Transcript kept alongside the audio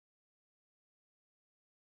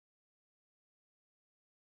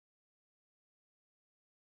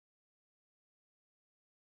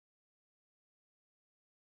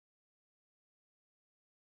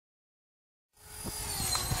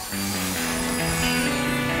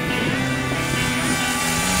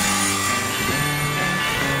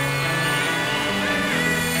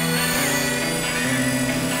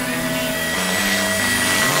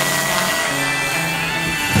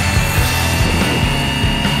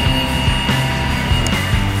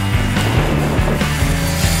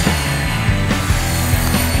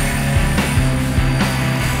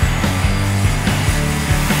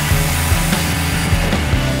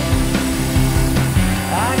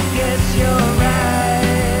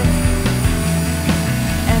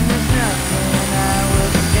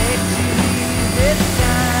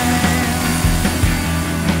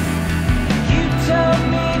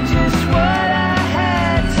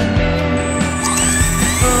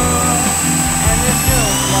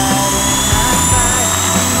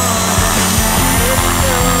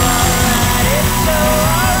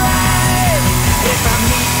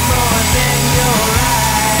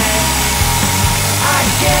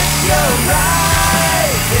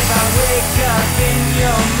right if I wake up in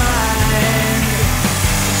your mind.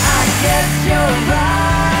 I guess you're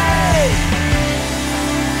right.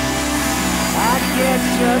 I guess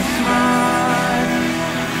you're smart,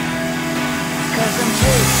 'cause I'm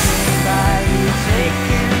taken by you,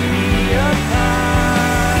 taking me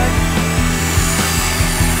apart.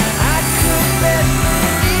 I could best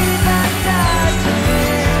believe I died to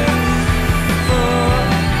live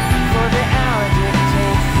for the hour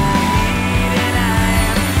dictates the need, and I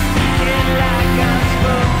am speaking like I'm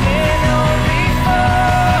spoken only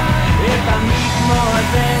for. If I meet more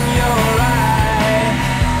than your eye,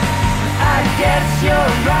 I guess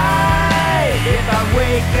you're right. If I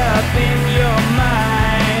wake up in your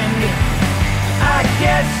mind, I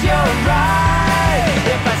guess you're right.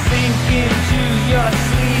 If I sink into your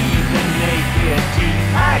sleep and naked deep,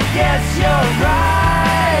 I guess you're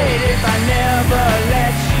right. If I never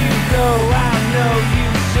let you go, I'll know you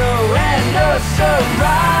so and oh so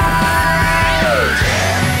right.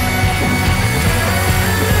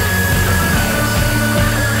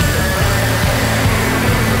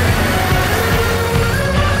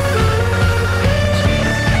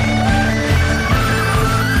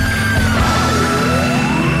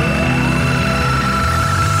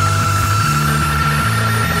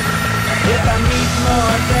 If I meet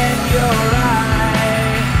more than your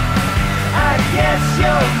eye, I guess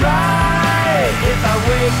you're right. If I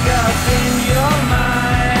wake up in your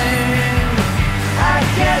mind, I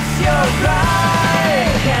guess you're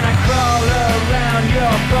right. Can I crawl around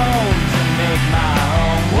your bones and make my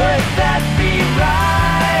home? Would that be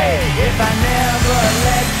right? If I never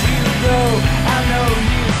let you go, I know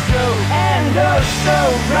you so and oh so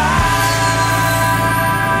right.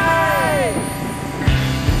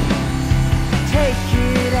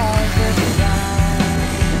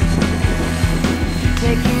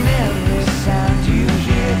 Taking every sound you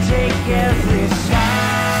hear, take every sign.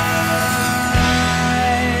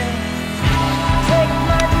 Take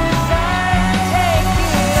my desire, take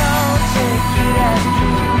it all, take it as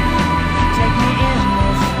true. Take me in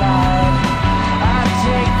this life, I've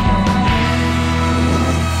taken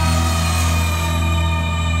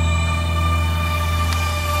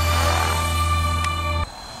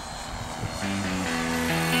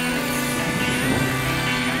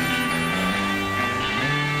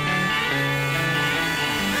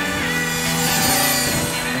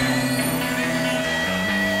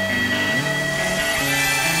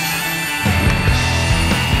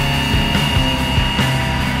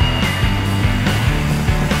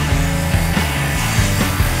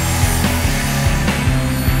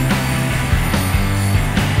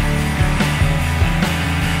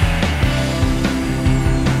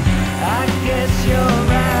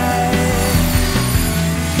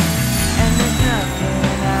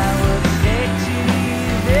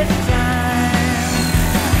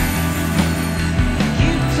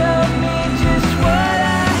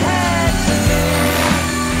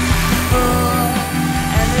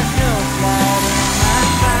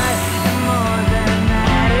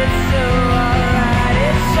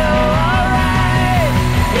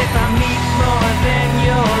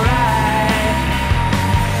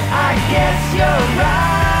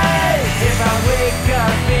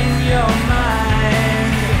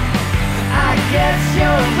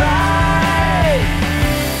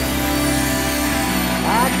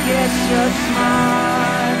you're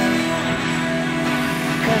smart,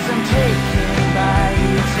 'cause I'm taken by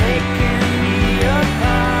you, taking me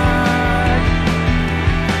apart.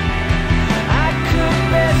 I could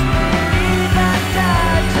best believe I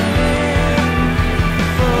died to live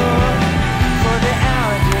for the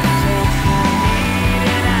hour dictates the need,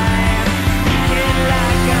 and I am speaking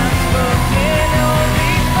like I'm spoken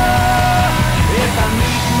only for. If I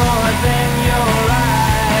meet more than your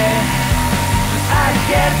eye, I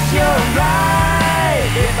guess you're right.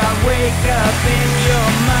 If I wake up in your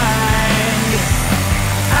mind,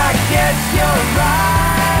 I guess you're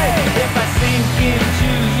right. If I sink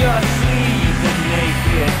into your sleep and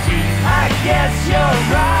naked deep, I guess you're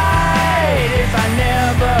right. If I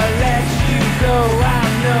never let you go,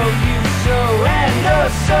 I'll know you so and oh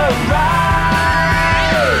so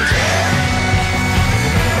right.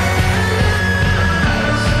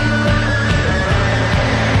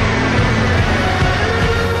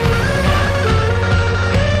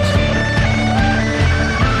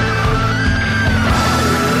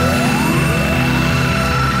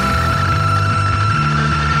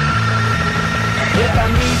 If I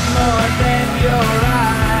meet more than your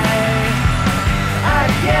eye, I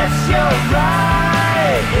guess you're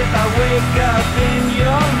right. If I wake up in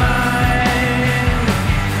your mind,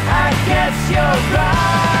 I guess you're right.